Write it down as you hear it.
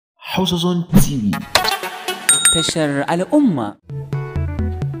Hausa Zone TV. Tashar al'umma.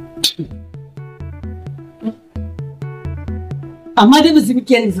 Amma dai ba su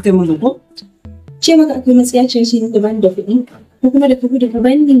muke yadda suka yi mun ko? Ce maka akwai matsiyacin shi da bani da kuɗi ko kuma da kuɗi da ka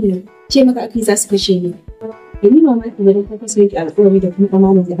bani ne ce maka akwai za su kashe ni. Da ni mamaki ba da ka kasance ki alƙawari da kuma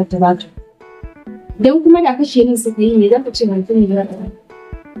amanar da ta baka. Dan kuma da kashe ni suka yi ne za ka ce mutum ne da ka.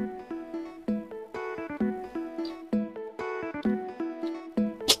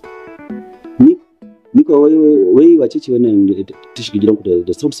 Ni ko wai wace ce wannan ta shiga gidanku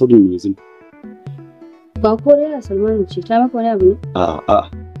da sautin yanzu? Ba ko da Salmanu ce ta maka wani abu ne?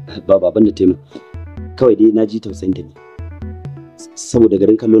 A'a ba baban da taimaka. Kawai dai na ji tausayin ta ne. Saboda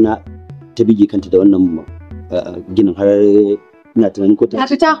garin kallo na ta bige kanta da wannan ginin har ina tunanin ko ta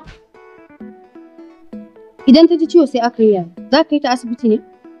fita. Idan ta ji ciwo sai aka yi za ka yi ta asibiti ne?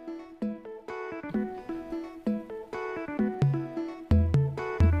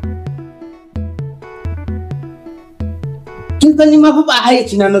 Kin sani ma fa ba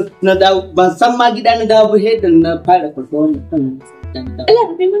hayyaci na dawo ban san ma gida na dawo ba da na fara kurfa wannan kan. Allah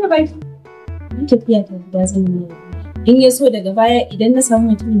ka kai mana baki. Ni tafiya ta gida zan yi. In ya so daga baya idan na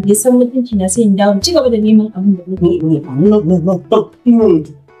samu mutumin da ya san mutunci na sai in dawo ci gaba da neman abin da muke yi.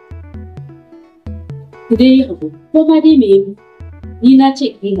 Ku dai yi haƙuri, ko ma dai me yi, ni na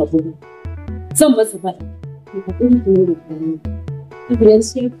ce yi haƙuri. Zan masa faɗa, yi haƙuri ku yi da kuma. Ibrahim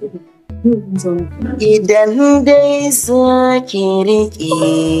sai ku Idan dai so ki riƙe.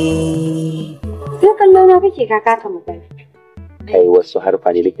 Sai kallo na kake kaka ka magana. kai wasu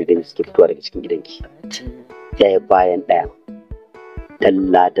harfa ne nake gani suke fitowa daga cikin gidanki. Ɗaya bayan ɗaya.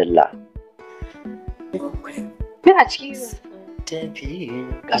 Dalla dalla. Me a ciki?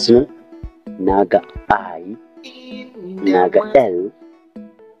 Gasu nan na ga I, na ga L,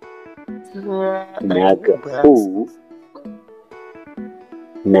 na ga O,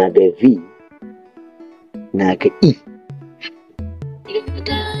 na ga V, na ga E.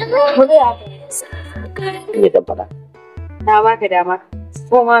 Me zan faɗa? Na baka dama.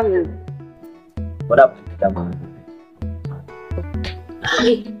 Ko ma me? Wani abu da dama.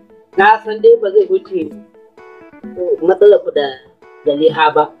 Na san dai ba zai wuce matsalar ku da Liha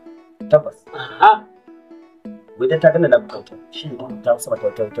ba. Tabbas. Aha. Wajen ta gana na bukata. Shi ne ta sama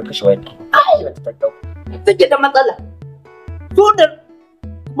ta kashe wayar. Ai, ta dauka. take da matsala. Su da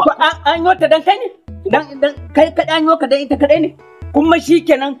an yi ta dan kai ne? Dan kai kaɗai an yi ka dan ita kaɗai ne? Kuma shi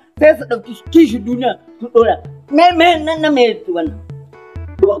kenan sai su ɗauki kishi duniya su ɗora. Me na me wannan?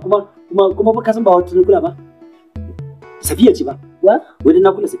 Kuma ba ka san ba wata kula ba. Safiya ce ba. Wa? Wajen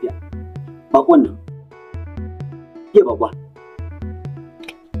na kula Safiya. Ba wannan. Iya ba kwa.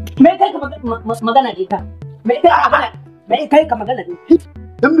 Me kai ka magana da ita? Me kai ka magana da ita?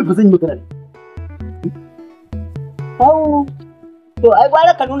 Dan me ba zan yi magana ne? Au. To ai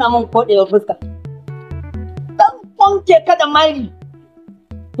gwara ka nuna min kodewar fuska. Dan kwanke ka da mari.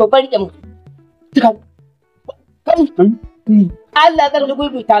 To bari da mu. Kai. Allah zan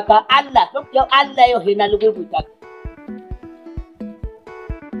lugubuta ka. Allah yau hina lugubuta ka.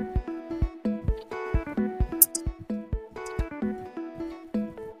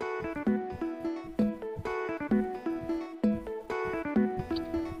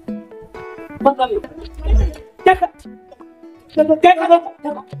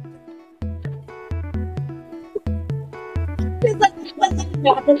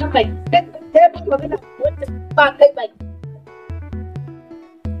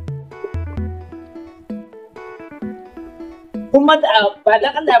 Kuma da ba da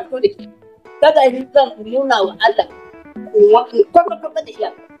Allah ya fito da shi daga yi zan nuna wa Allah kwakwa da shi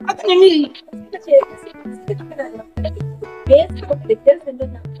haka ne ni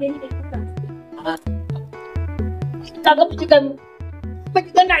ta ga bijikan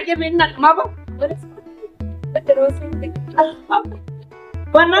na gebe ina kama ba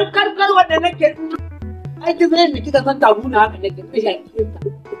wannan karkarwa da nake aiki zai da kika san tabu na haka nake kashe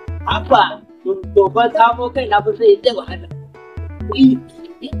haka to ba samo kai na ba sai da wahala ai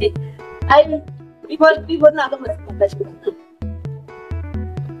ibo na ga masu tashi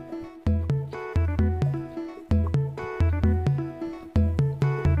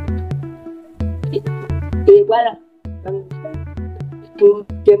gwara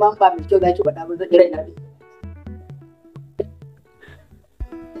ke ma ba mai kyau za ki faɗa ba zan rai na ne.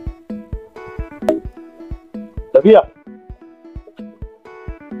 Safiya.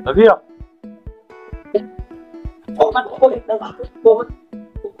 Safiya.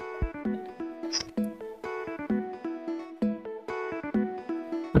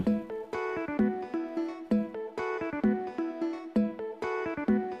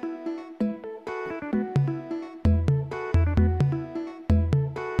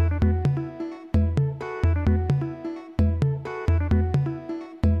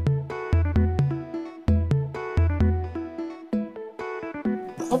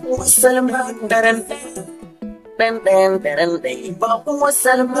 Salman daren babu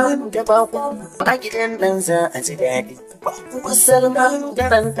Salman da babu a gidan nan za a ji daɗi. Babu Salman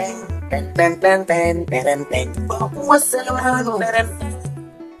daren babu Salman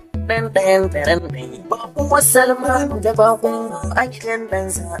babu Salman da babu a gidan nan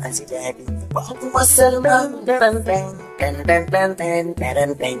za a ji daɗi. Babu Salman daren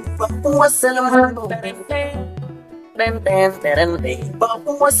babu Salman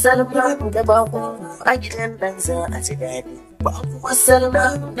babu Salman da babu a gidan nan za a ji daɗi. Babu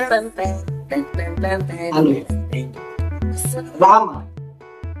Salman Rama,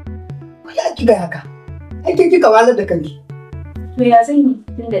 ya kika haka? Ake kika walar da kanki. To ya zan yi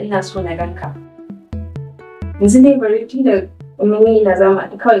tunda ina so na ganka. Yanzu dai bari tunda umarni na zama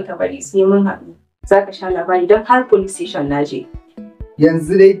kawai ka bari sai mun haɗu. Za ka sha labari don har police station na je.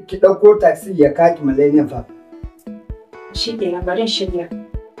 Yanzu dai ki ɗauko taxi ya kaki Millennium Park. Shi ke nan bari shirya.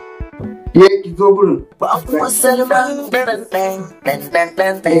 Ye ki zo gurin. babu Salman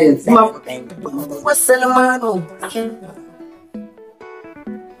babu Salman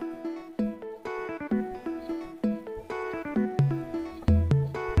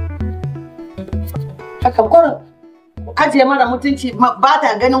Haka kurin ajiye mara mutunci ba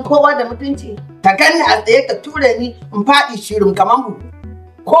ta ganin kowa da mutunci. Ta gani a tsaye ka ture ni in faɗi shirin kamar mu.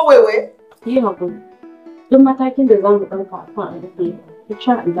 Ko waiwaye? Yi haƙuri. Duk matakin da zan ɗauka a kan aiki,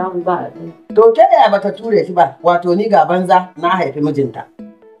 insha Allah za a yi. To ke da bata ture shi ba, wato ni ga banza na haifi mijinta.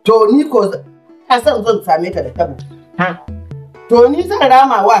 To ni ko ta san zan same ta da tabo. To ni zan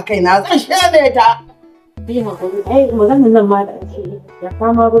rama wa kaina zan sheme ta. Yi haƙuri. Ai maganar nan ma da ake yi ya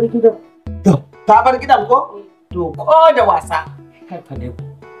kama bar gidan. To ta bar gidan ko? To ko da wasa. Kar ka leko.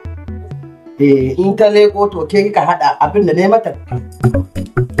 In ta leko to ke ka haɗa abin da ne mata.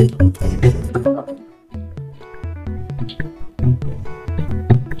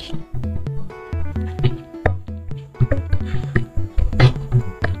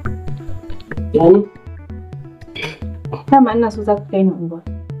 Yani? Dama ina so za ka kai ni unguwa.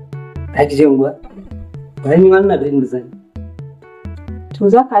 Ka ki je unguwa? Bayan ni wannan da inda zan. To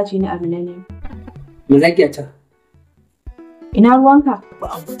za ka ajiye ni a Minna ne. Me za ki a can? Ina ruwanka?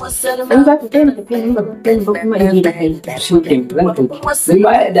 In za ka kai ni tafiya in ba ka kai ni ba kuma in je da kai. Shi ke zan kai. Zan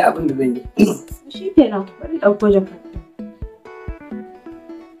ba da abin da zan yi. Shi ke nan bari ɗauko jaka.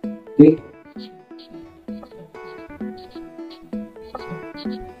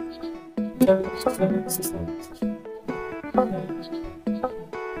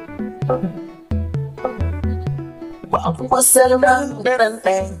 babu Salman babu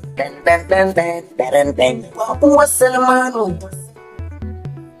Salman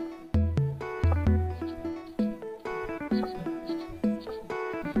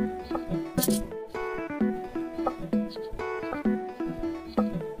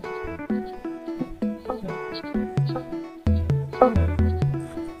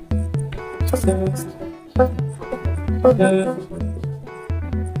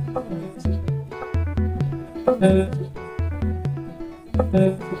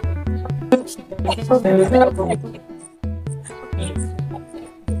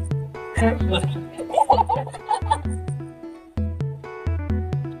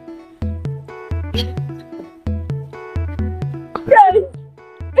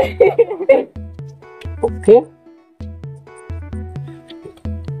Okay.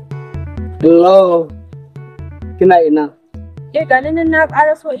 Hello. Kina ina? Gani nan na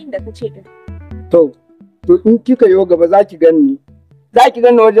ƙara so inda ka ce ɗin. To in kika yo gaba za ki gani. Za ki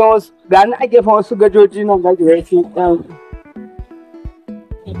gani wajen wasu gani a gefen wasu gajoji nan za ki gani su.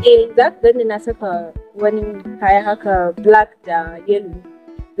 Za ka gani na saka wani kaya haka black da yellow.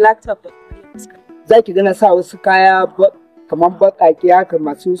 Black top. Za ki gana sa wasu kaya kamar baƙaƙe haka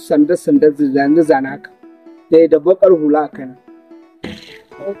masu sanda-sanda zane-zane haka. Da baƙar hula haka.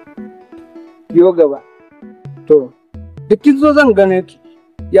 Yo gaba. To, duk kin zo zan gane ki.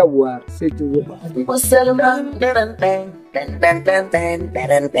 Yawwa sai ki zo. Salman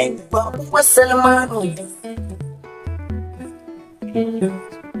Salman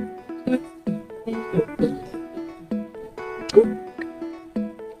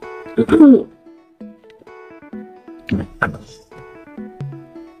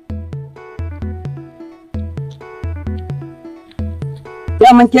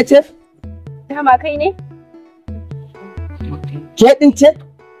Daman ke ce? Dama kai ne? Ke ɗin ce?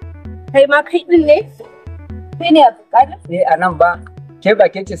 Kai ma kai ɗin ne? Kai ne a buƙatar? A nan ba. Ke ba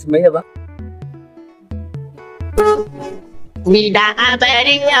ke ce Sumayya ba? Ni da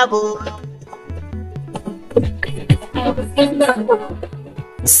abarin yabo.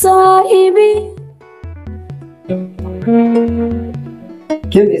 Sahibi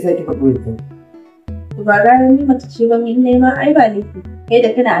Kin me sai kika ɓoye ta? Ba gara ni mace ce ba mai nema ai ba laifi. Kai da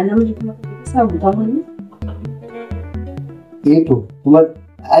kana a namiji kuma kake sa hoton wani? To kuma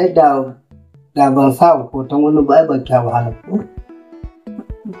ai da ban sa hoton wani ba ai ban kya wahala ko?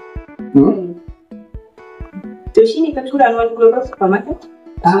 To shi ne ka tura ni wani global supermarket?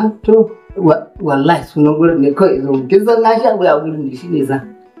 To wallahi sunan gurin ne kawai zo. Kin san na sha wuya gurin da shi ne za.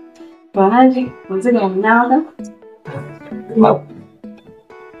 Ba na ji, wanzu ga na waka?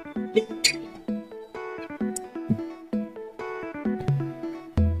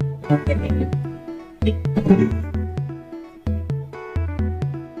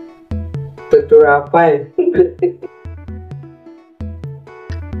 Tura fine.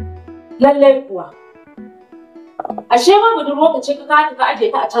 Lallai kuwa. Ashe ma budin lokaci ka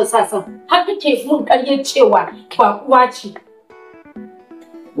aje ta a can sasan har kake mun ƙaryar cewa ba uwa ce.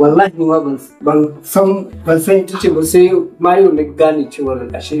 Wallahi ma ban san ita ce ba sai Mario na gane cewa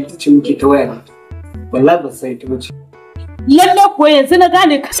ashe ita ce muke ta waya. Wallahi ban san ita ba ce. Lallai kuwa yanzu na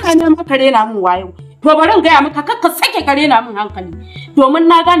gane kana ne maka rena min wayo. To bari in gaya maka kakka sake ka rena min hankali. Domin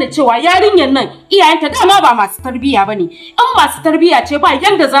na gane cewa yarinyar nan iyayenta dama ba masu tarbiyya bane. In masu tarbiyya ce ba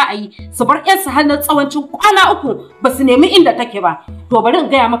yanda za a yi su bar ƴarsu har na tsawancin kwana 3 ba su nemi inda take ba. To bari in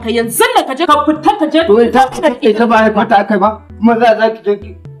gaya maka yanzu da ka je ka fita ka je. To ta ba fata akai ba. Kuma za ki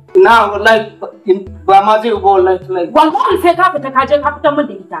je na wallahi ba ma zai ba wallahi. Wallahi sai ka fita ka je ka fitar min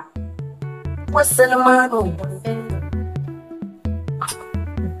da ita. Wasalmanu.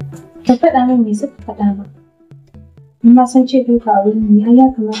 Ka faɗa min me suka faɗa ba. In ma san ce kai ka aure ni ai ya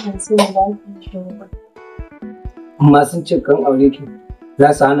kamata sai da lafiya shi ba. Amma sun ce kan aure ki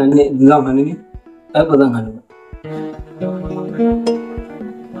za su hana ne zan hana ne? Ai ba zan hana ba.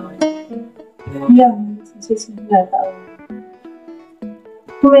 Ya sai sun hana ka aure.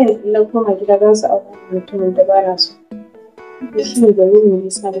 Kuma yanzu na koma gida za su aure mutumin da ba na so. Shi ne dalilin da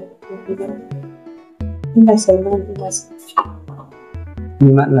yasa da kuma gida. Ina sauran ina son.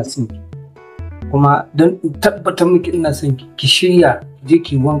 Ni ma ina son ki. Kuma don in tabbatar miki ina son ki shirya je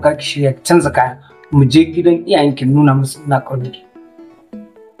ki wanka ki shirya ki canza kaya mu je gidan iyayenki nuna musu ina ƙaunar ki.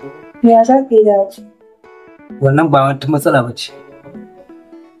 Ya za ka yi da Wannan ba wata matsala ba ce.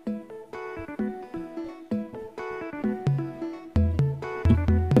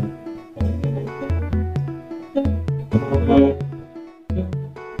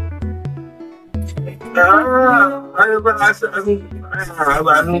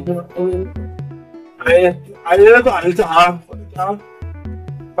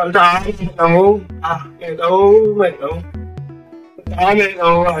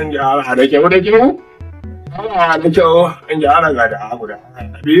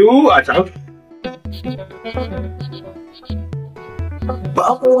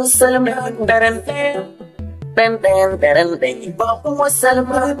 Babu Salman daren babu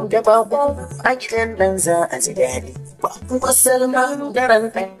Salman da babu a gidan nan za a ji daɗi. Babu Salman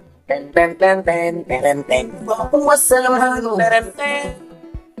daren babu Salman daren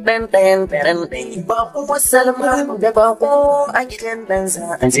babu Salman da babu a gidan nan za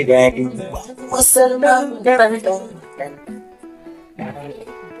a ji daɗi. Babu Salman daren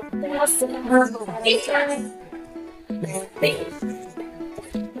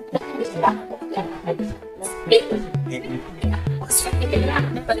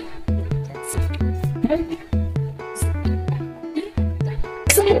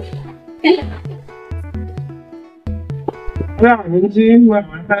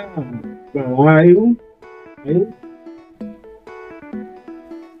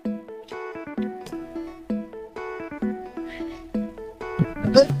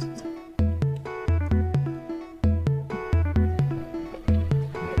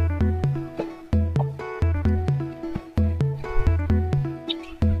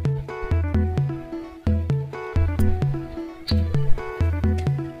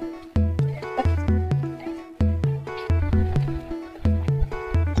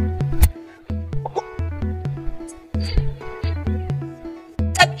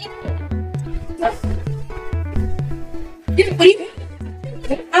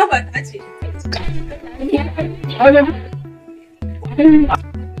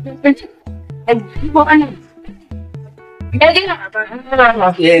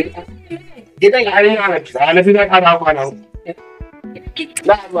Gidan yayin yana kisa na fi na kana kwana.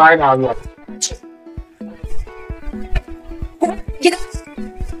 Na zuwa yana zuwa.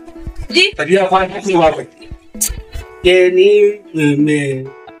 Tafiya kwana ne ba kai. Ni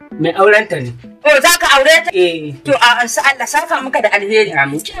mai aurenta ne. Oh, za ka aure ta? Eh. To a Allah saka maka da alheri.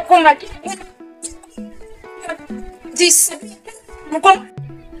 Amin. Kuma this mukum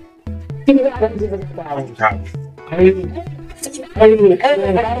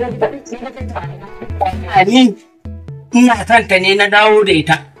Ni ina son ta ne na dawo da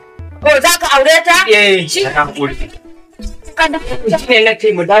ita. Oh, za ka aure ta? Shi ne na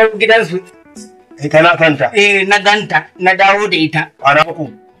ce mu dawo gidansu. Ita na kanta. Na ganta, na dawo da ita. Kwana uku.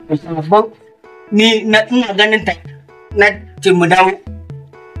 Ni ina ganin ta, na ce mu dawo.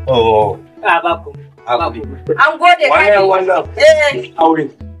 Oh. Ba ku. An gode ka. Wannan. Aure.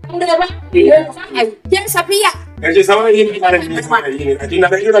 Kin Safiya. Kace sauran yin ina da yin saurayi ne. Kace na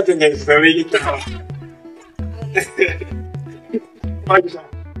da ina tun da saurayi ki.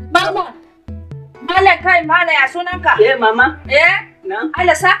 Mama. Malam kai, malam ya sunanka? Mama.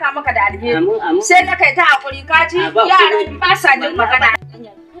 Allah saka maka da alheri. Amin. Sai na kai ta hakuri kaji yaran ba sa jin magana.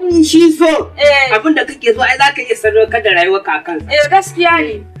 Shi so. Abin da kake so ai za ka iya sadaukar da rayuwar kakan. Gaskiya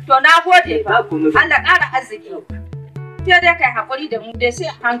ne. To na gode fa. Ba komai. Allah ƙara arziki. Sai dai kai hakuri da mu dai sai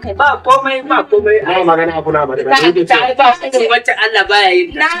a hankali. Ba komai. Ba magana abu na magana. Ta wacce Allah baya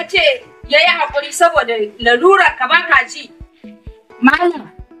yin. Na ce yayi hakuri saboda lalura ka baka ji. Malam.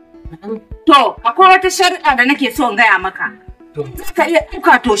 To, akwai wata shari'a da nake so in gaya maka. Ka iya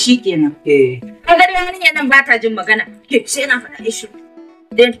ɗauka to shi kenan. An gari yarinya nan ba ta jin magana. Ke sai na faɗa ishi.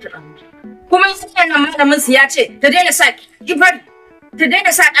 Daina taɓa mu. Kuma sai nan malamin su ya ce ta daina sa kibari. Ta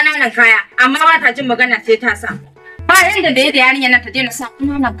daina sa ƙananan kaya, amma ba ta jin magana sai ta sa. Ba yanda da yarinya nan ta daina sa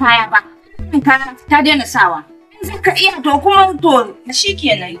ƙananan kaya ba. Kaya ta daina sawa. In ka iya to kuma to shi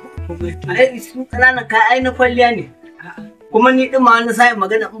kenan. Ai su ƙananan kaya ai na kwalliya ne. Kuma ni ɗin ma wani sa'in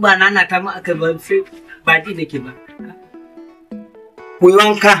magana in ba nana ta mu aka ba sai ba ji nake ba. Ku yi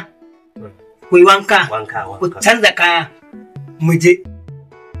wanka. Ku canza kaya. Mu je.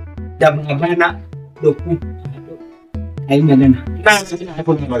 Da babana da ku. A yi magana. Na san ina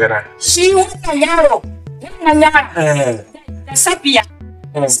haifar da magana. Shi wannan yaro. Da Safiya.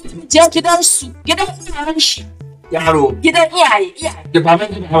 Je gidansu, gidan iyayen shi. Yaro. Gidan iyaye. Da baban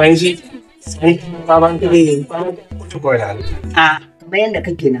da hawayen shi. Baban da kuce koyi da hali. Bayan da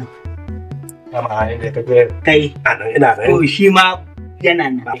kake nan. Kama yadda kake Kai. Ina nan. To shi ma yana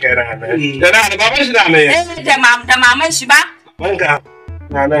nan. Ba kai ran nan. Yana da baban shi da nan. Da maman shi ba? Wanka.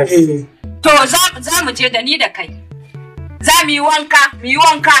 Na nan. To za mu je da ni da kai. Za mu yi wanka,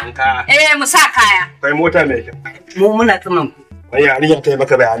 mu sa kaya. Kai mota mai kyau. Mu muna tsiman ku. Wani yarinya ta yi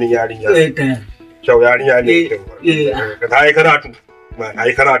maka bayanin yarinya. Kyau yarinya ne. Ta yi karatu. Ta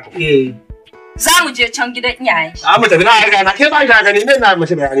yi karatu. Za mu je can gidan iyayen shi. Mu tafi na harga na kai ba shi gani ne na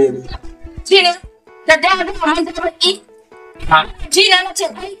mace bayani ne. Shi ne, da dama man da baki. Ji ne na ce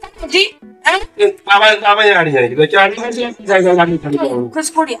kai ka ji? Baban yarinya ne. Da kyari ne sai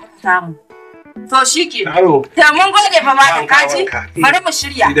kuskure aka samu. To shi ke. Yaro. Da mun gode fa ma da kaji. Bari mu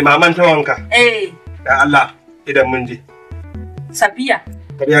shirya. Da maman ta wanka. Da Allah idan mun je. Safiya.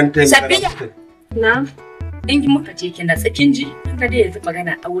 Safiya. Na. In muka je ki na tsakin ji, in ga dai yanzu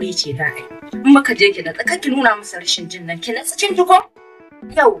magana aure ce za a yi. In muka je ki na tsaka ki nuna musu rashin jin nan ki na tsakin ji ko?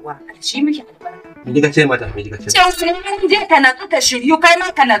 Yawwa, shi muke albarka. Me kika ce mata? Me kika ce? Ce mun je ka natsu ka shiryu kai ma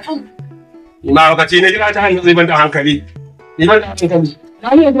ka natsu. Ma lokaci ne kira ta hanyar zai banta hankali. Ni ban da hankali. Na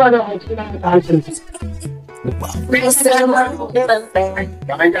ne zuwa da hankali.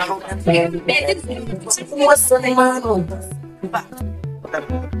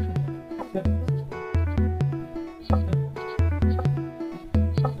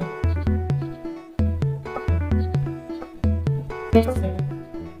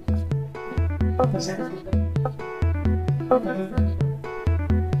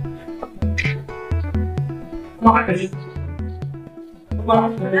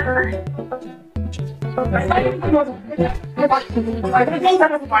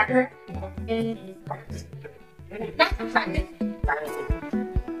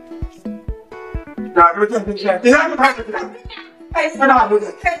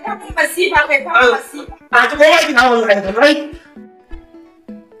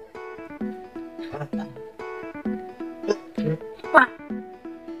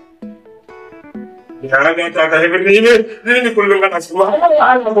 Ya ga ta ga birni ne kullum kana su ma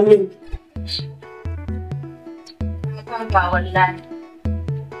Allah mun ba wallahi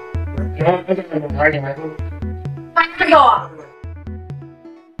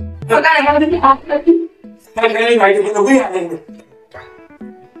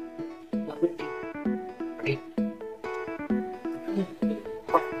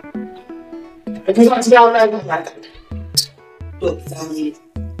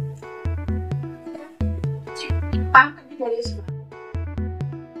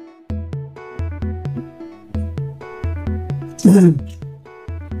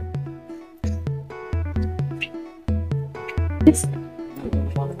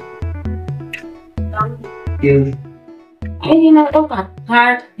Ai na ɗauka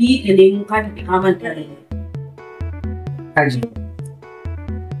ka bi da ne ka tafi ka manta da ni. Haji,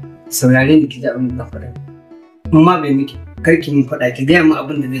 saurare ni ki da abin da faɗa. Mun ma bai miki, kar ki mun faɗa ki gaya mu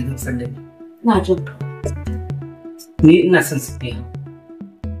abin da zai gamsar da ni. Na jin ka. Ni ina son Safiya.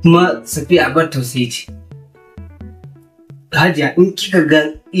 Kuma Safiya abar tausayi ce. Hajiya in kika ga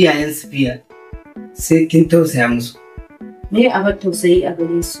iyayen Safiya sai kin tausaya musu. Me abar tausayi a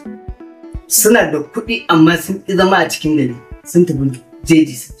gare su? Suna da kuɗi amma sun ƙi zama a cikin gari. Sun tafi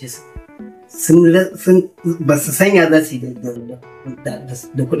jeji su je su. Sun ba su sanya za su yi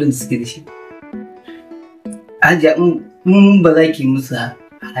da kuɗin da suke da shi. Hajiya in ba za ki musu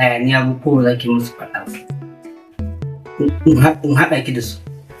hayaniya ba ko ba za ki musu faɗa ba. In haɗa ki da su.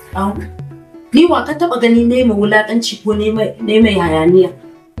 Ni wa ka taɓa gani ne mai wulaƙanci ko ne mai hayaniya?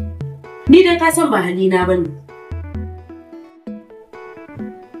 Ni dai ka san ba halina ba ne.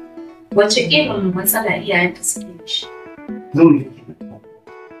 Wace irin matsala iyayenta suke da shi?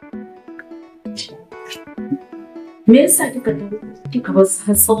 Me yasa kika bar su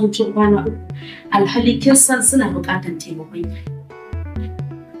har tsawon kwana uku? Alhali kin san suna buƙatar taimakon ki.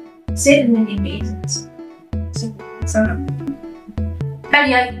 Sai da ne mai izini.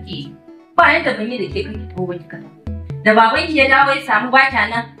 Ƙarya kike ba yadda ban yi da ke kake tawo kika da baban ki ya dawo ya samu bata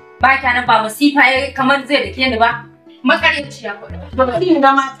nan ba masifa ya kamar zai da ke ni ba makaryaciya ko ni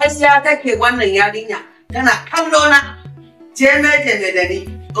na ma kasiya take wannan yarinya tana kallo na jeme da ni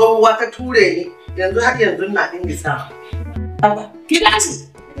tsohuwa ta ture ni yanzu har yanzu na ingisa ki tashi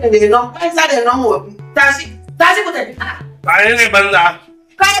ne non banza da non wofi tashi ku tafi ba ne banza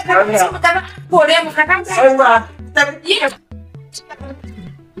kai ka mu tafi kore mu ka tafi tafi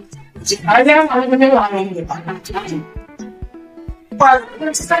I don't know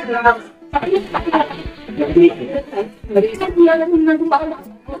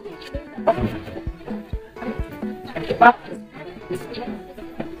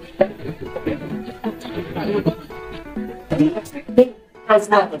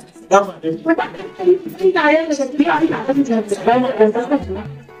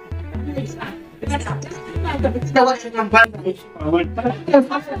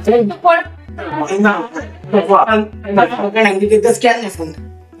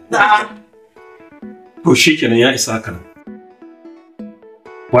To shi kenan ya isa haka nan.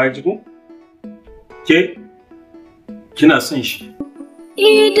 Waye jiku? Ke? Kina son shi?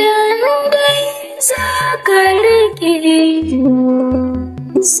 Idan dai za ka riƙe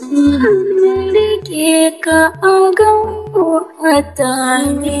sun riƙe ka a gan wata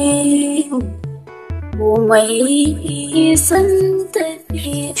ne komai san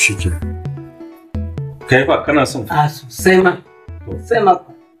tafi. Shi ke. Kai fa kana son? A sosai ma. Sosai ma.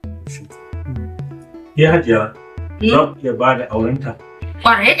 Ya hajiya, za ku iya ba da aurenta?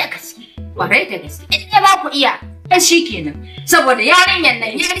 Ƙwarai da gaske, ƙwarai da gaske. In ya ba ku iya, ɗan shi kenan. Saboda yarinyar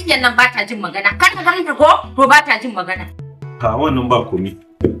nan ba ta jin magana. Kan ka ganta ko? To ba ta jin magana. Ka wannan ba komi.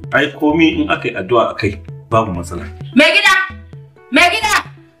 Ai komi in aka yi addu'a a kai babu matsala. Mai gida! Mai gida!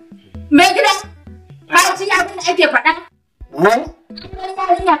 Mai gida! Ka ji abin da ake faɗa?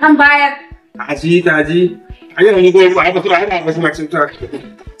 Yarinya kan bayar. Taji. Ayyana ni gobe ba a batura ana basu macin ta.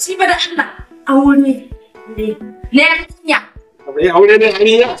 Shi ba da Allah. Aure ne. Ne yarinya. Aure ne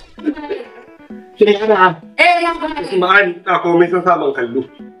yarinya. Kin yana. Ya ba. Kuma an ta komai sun samun kallo.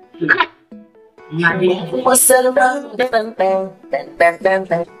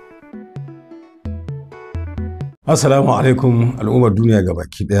 Assalamu alaikum al'ummar duniya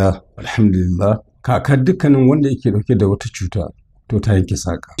gabaki daya. Alhamdulillah. Kakar dukkanin wanda yake dauke da wata cuta to ta yanke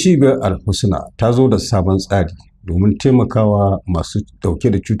saka. Cibiyar Al-Husna ta zo da sabon tsari domin taimakawa masu dauke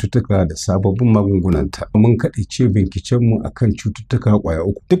da cututtuka da sababbin magungunanta. Mun kaɗaice bincikenmu akan cututtuka ƙwaya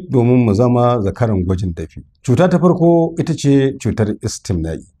uku duk domin mu zama zakaran gwajin dafi. Cuta ta farko ita ce cutar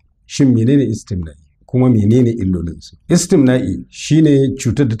istimna'i. Shin menene istimna'i? Kuma menene illolinsu? Istimna'i shine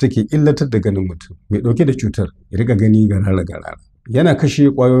cutar da take illatar da ganin mutum. Mai dauke da cutar ya riga gani garara. Yana kashe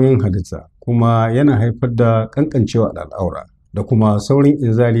ƙwayoyin halitta kuma yana haifar da kankancewa al'aura da kuma saurin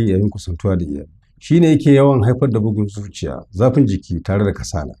inzali yayin kusantuwa da iyali. Shi ne yake yawan haifar da bugun zuciya, zafin jiki tare da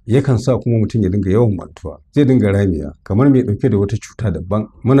kasala. Yakan sa kuma mutum ya dinga yawan mantuwa, zai dinga ramiya kamar mai dauke da wata cuta daban.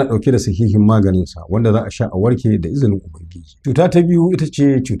 Muna dauke da sahihin maganinsa wanda za a sha a warke da izinin Ubangiji. Cuta ta biyu ita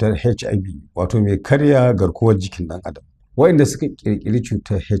ce cutar HIV, wato mai karya garkuwar jikin ɗan adam. Waɗanda suka ƙirƙiri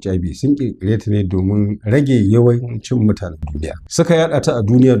cutar HIV sun ƙirƙire ta ne domin rage yawancin mutanen duniya. Suka yaɗa ta a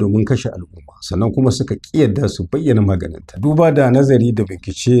duniya domin kashe al'umma, sannan kuma suka ƙiyarda su bayyana maganinta. Duba da nazari da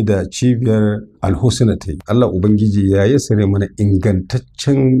bincike da cibiyar Al-Husna ta yi, Allah Ubangiji ya yassare mana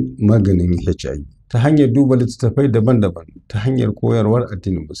ingantaccen maganin HIV. ta hanyar duba littattafai daban-daban ta hanyar koyarwar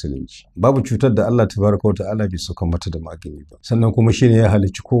addinin musulunci. Babu cutar da Allah tabaraka wa ta'ala bai saukar mata da magani ba. Sannan kuma shine ya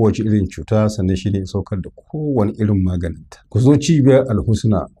halicci kowace irin cuta, sannan shine ya saukar da kowane irin maganinta. Ku zo cibiyar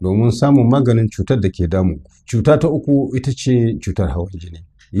Alhusna domin samun maganin cutar da ke damu. Cuta ta uku ita ce cutar hawan jini.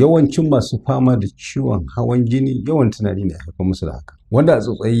 Yawancin masu fama da ciwon hawan jini yawan tunani ne haifar musu da haka, wanda a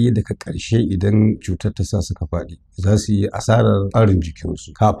tsotsayi daga ƙarshe idan cutar ta sa suka faɗi za su yi asarar ɓarin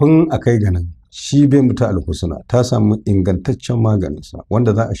jikinsu. Kafin a kai ga nan, cibiyar mu ta Alhusna ta samu ingantaccen maganinsa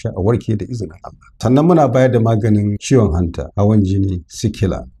wanda za a sha a warke da izinin Allah. Sannan muna bayar da maganin ciwon hanta, hawan jini,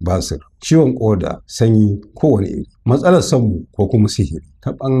 sikila, basir, ciwon koda, sanyi kowane iri, matsalar sanmu ko kuma sihiri.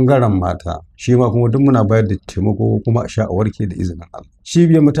 Ta ɓangaren mata shi ma kuma duk muna bayar da taimako kuma a sha a warke da izinin Allah.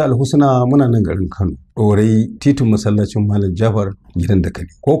 Cibiyar mu ta Alhusna muna nan garin Kano, ɗorayi titin masallacin Malam Jafar gidan Dakali,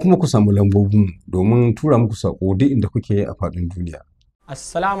 ko kuma ku samu lambobin domin tura muku sako duk inda kuke a faɗin duniya.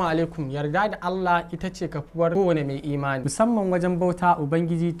 Assalamu alaikum. Yarda da Allah ita ce kafuwar kowane mai imani, musamman wajen bauta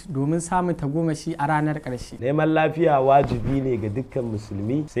Ubangiji domin samun tagomashi a ranar ƙarshe. Neman lafiya wajibi ne ga dukkan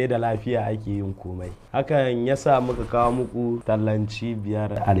musulmi, sai da lafiya ake yin komai. Hakan ya sa muka kawo muku tallan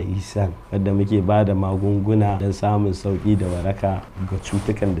cibiyar Al-Ihsan, wadda muke ba da magunguna don samun sauƙi da waraka ga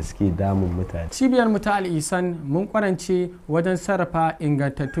cutukan da suke damun mutane. Cibiyar mu ta Al-Ihsan mun kwarance wajen sarrafa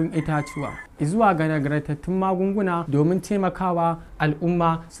ingantattun itatuwa zuwa ga nagartattun magunguna domin taimakawa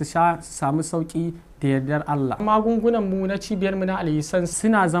al'umma su samu sauki da yardar Allah. Magungunan mu na cibiyar mu na Al-Ihsan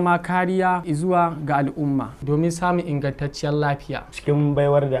suna zama kariya zuwa ga al'umma domin samun ingantacciyar lafiya. Cikin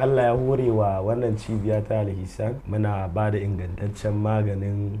baiwar da Allah ya hore wa wannan cibiya ta Al-Ihsan, muna ba da ingantaccen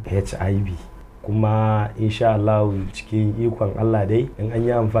maganin HIV. Kuma insha Allah cikin ikon Allah dai in an yi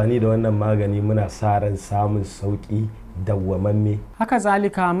amfani da wannan magani muna sa ran samun sauki dawwamamme. Haka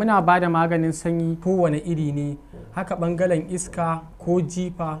zalika muna ba da maganin sanyi kowane iri ne, haka bangaren iska ko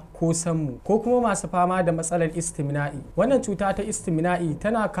jifa ko sammu, ko kuma masu fama da matsalar istimina'i. Wannan cuta ta istimina'i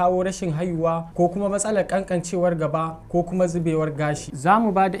tana kawo rashin haihuwa ko kuma matsalar kankancewar gaba ko kuma zubewar gashi. Za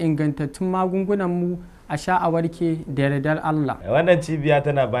mu ba da ingantattun magungunan mu a sha a warke da yardar Allah. Wannan cibiya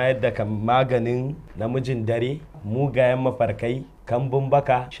tana bayar da maganin namijin dare, mugayen mafarkai, kambun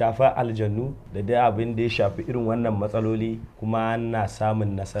baka, shafa aljannu da dai abin da ya shafi irin wannan matsaloli, kuma ana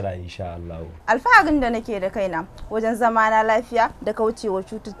samun nasara insha Allah. Alfaharin da nake da kaina wajen zama na lafiya da kaucewa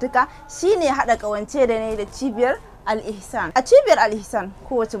cututtuka shine haɗa ƙawance da ne da cibiyar Al-Ihsan. A cibiyar Al-Ihsan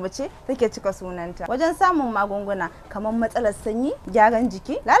kowace mace take cika sunanta wajen samun magunguna kamar matsalar sanyi, gyaran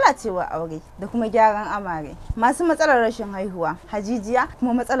jiki, lalacewar aure da kuma gyaran amare, masu matsalar rashin haihuwa, hajijiya,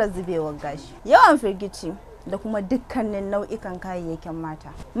 kuma matsalar zubewar gashi, yawan firgici da kuma dukkanin nau'ikan kayayyakin mata.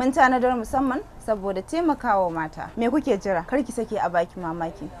 Mun tanadar musamman saboda taimakawa mata. Me kuke jira? Kar ki sake a baki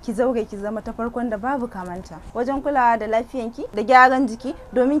mamaki. Ki zaure ki zama ta farkon da babu kamanta wajen kulawa da lafiyanki da gyaran jiki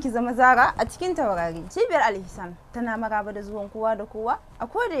domin ki zama zara a cikin taurari. Cibiyar Al-Ihsan tana maraba da zuwan kowa da kowa a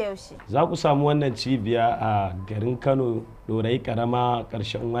koda yaushe. Za ku samu wannan cibiya a garin Kano, ɗorayi karama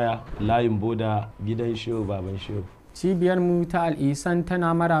ƙarshen waya, layin boda, gidan shehu baban shehu. Cibiyar mu ta Al-Ihsan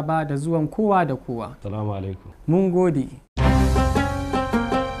tana maraba da zuwan kowa da kowa. Assalamu alaikum. Mun gode.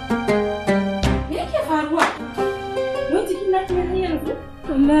 Me yake faruwa? Mun jikin naki har yanzu?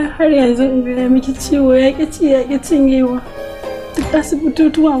 Wallahi har yanzu in ga miki ciwo ya ƙi cinyewa. Duk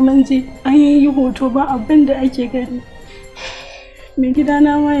asibitotuwa mun je an yi hoto ba abin da ake gani. Mai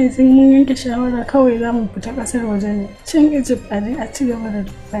gidana ma yanzu mun yanke shawara kawai za mu fita ƙasar waje ne. Can Egypt a ci gaba da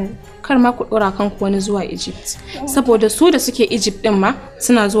dubai. Kar ma ku ɗora kanku wani zuwa Egypt, saboda su da suke Egypt ɗin ma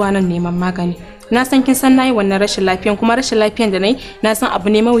suna zuwa nan neman magani. Na san kin san nayi wannan rashin lafiyan, kuma rashin lafiyan da nayi na san abu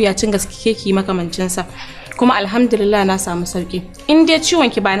ne mawuyacin gaske ki makamancin sa. Kuma alhamdulillah na samu sauki. In dai ciwon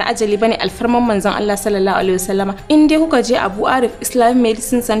ki ba na ajali bane, alfarman manzon Allah sallallahu alaihi wasallama, in dai kuka je Abu Arif Islamic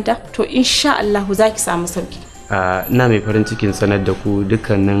Medicine Center to insha Allah za ki samu sauki. Ina mai farin cikin sanar da ku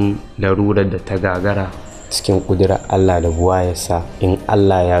dukkanin larurar da ta gagara cikin kudirar Allah da buwa ya sa, in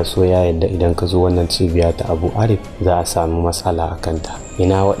Allah ya so ya yadda idan ka zo wannan cibiya ta Abu Arif za a samu matsala a kanta.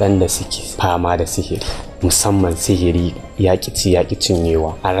 Ina waɗanda suke fama da sihiri, musamman sihiri yaƙi ci yaƙi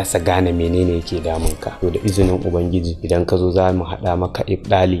cinyewa, an rasa gane menene yake damun ka, to da izinin ubangiji idan ka zo za mu haɗa maka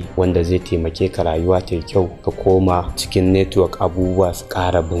ibdali wanda zai taimake ka rayuwa ta kyau, ka koma cikin network abubuwa su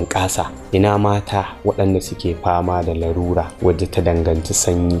ƙara bunƙasa. Ina mata waɗanda suke fama da larura wadda ta danganci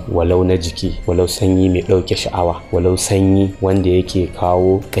sanyi, walau na jiki, walau sanyi mai ɗauke sha'awa, walau sanyi wanda yake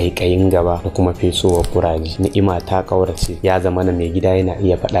kawo ƙaiƙayin gaba da kuma fesowar kuraje. Ni'ima ta ƙaurace, ya zama na mai gida yana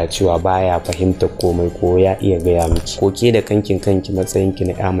iya faɗa cewa baya fahimtar komai ko ya iya gaya miki, ko ke da kanki matsayinki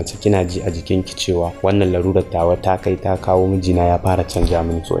na ya mace kina ji a jikinki cewa wannan larurar tawa ta kai ta kawo mijina ya fara canja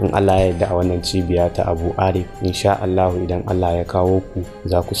mini. So in Allah ya yarda a wannan cibiya ta Abu Arif insha Allah idan Allah ya kawo ku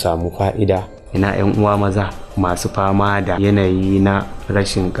za ku samu fa'ida ina 'yan uwa maza masu fama da yanayi na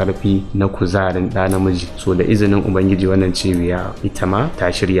rashin karfi na kuzarin ɗa namiji, so da izinin ubangiji wannan cibiya ita ma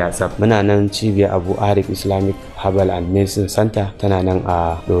ta shirya tsaf. Muna nan cibiya Abu Arif Islamic Herbal and Medicine Center, tana nan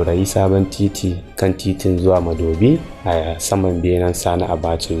a Dorayi Sabon Titi kan titin zuwa Madobi a saman benen Sani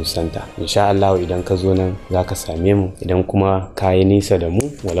Abacha Center. Insha Allah idan ka zo nan za ka same mu, idan kuma ka yi nisa da mu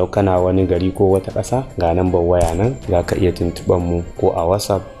walau kana wani gari ko wata ƙasa, ga nambar waya nan za ka iya tuntuɓar mu ko a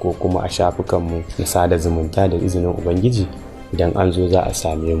WhatsApp ko kuma a shafukan mu na sada zumunta da izinin ubangiji. Idan an zo za a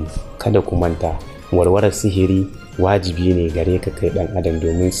same mu. Kada ku manta, warwarar sihiri wajibi ne gare ka kai dan adam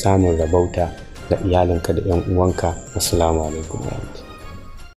domin samun rabauta da iyalinka da 'yan uwanka. Assalamu alaikum.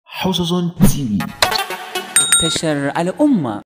 Hausa Zone TV. Tashar al'umma.